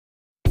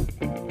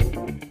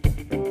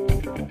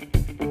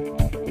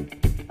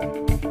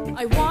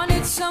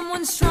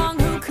someone strong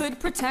who could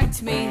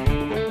protect me.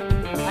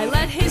 I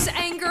let his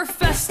anger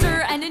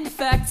fester and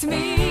infect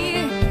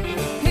me.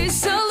 His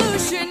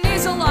solution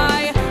is a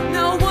lie.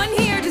 No one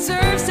here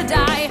deserves to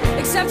die,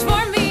 except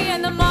for me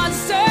and the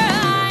monster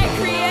I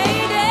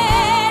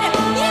created.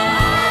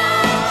 Yeah!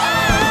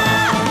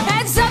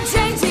 Heads up,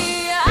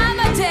 JT, I'm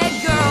a dead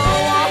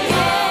girl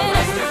walking.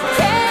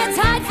 Can't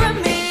hide from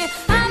me,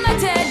 I'm a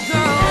dead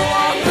girl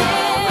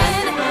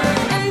walking.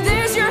 And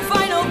there's your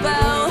final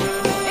bell.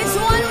 It's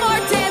one more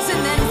dance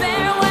and then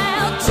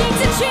farewell. Cheek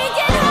to cheek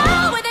in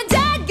hell with a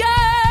dead girl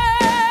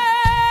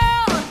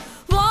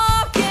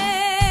walking.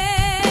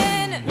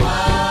 Whoa.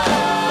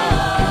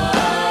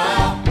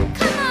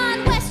 Come on,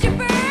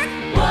 Westerberg.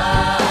 Whoa.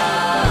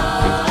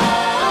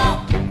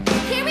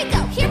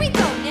 Here we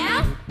go now.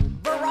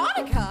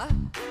 Veronica?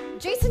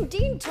 Jason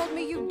Dean told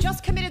me you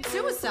just committed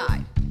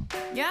suicide.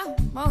 Yeah,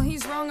 well,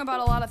 he's wrong about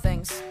a lot of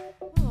things.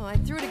 Oh, I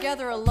threw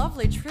together a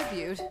lovely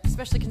tribute,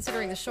 especially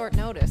considering the short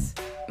notice.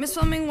 Miss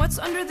Fleming, what's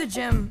under the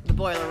gym? The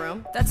boiler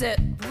room. That's it.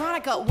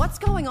 Veronica, what's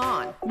going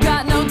on?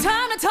 Got no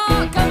time to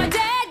talk, I'm a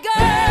dead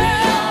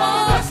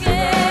girl walking.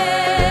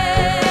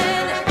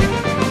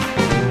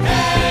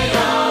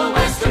 Hey-o,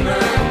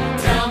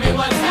 Westerberg, tell me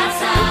what's that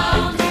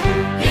sound?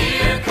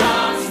 Here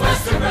comes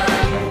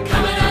Westerberg,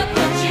 coming up,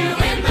 put you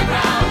in the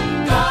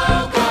ground. Go,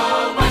 go,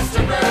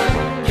 Westerberg,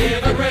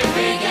 give a great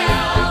big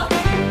yell.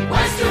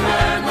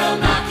 Westerberg will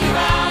knock you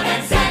out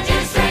and send you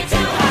straight to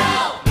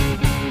hell.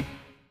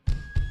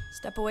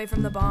 Step away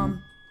from the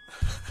bomb.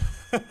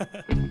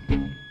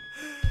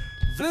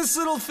 This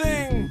little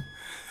thing,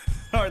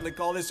 I hardly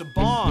call this a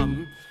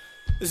bomb.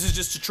 This is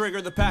just to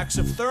trigger the packs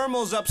of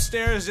thermals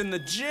upstairs in the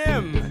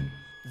gym.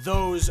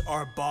 Those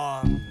are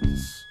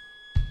bombs.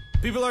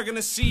 People are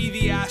gonna see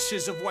the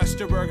ashes of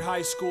Westerberg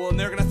High School and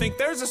they're gonna think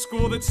there's a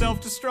school that's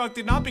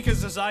self-destructed, not because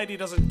society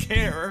doesn't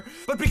care,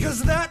 but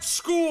because that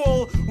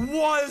school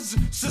was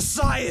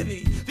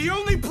society. The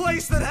only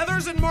place that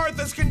Heathers and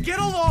Marthas can get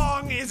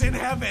along is in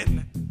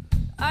heaven.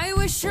 I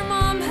wish your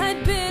mom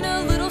had been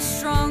a little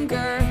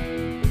stronger.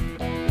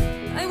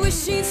 I wish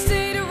she'd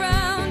stayed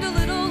around a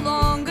little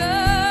longer.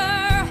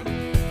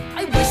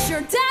 I wish your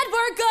dad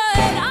were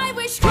good. I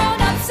wish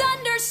grown-ups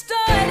understood.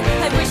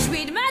 I wish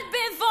we'd met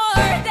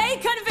before they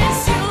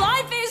convinced you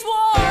life is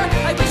war.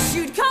 I wish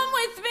you'd come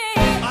with me.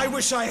 I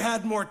wish I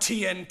had more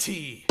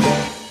TNT.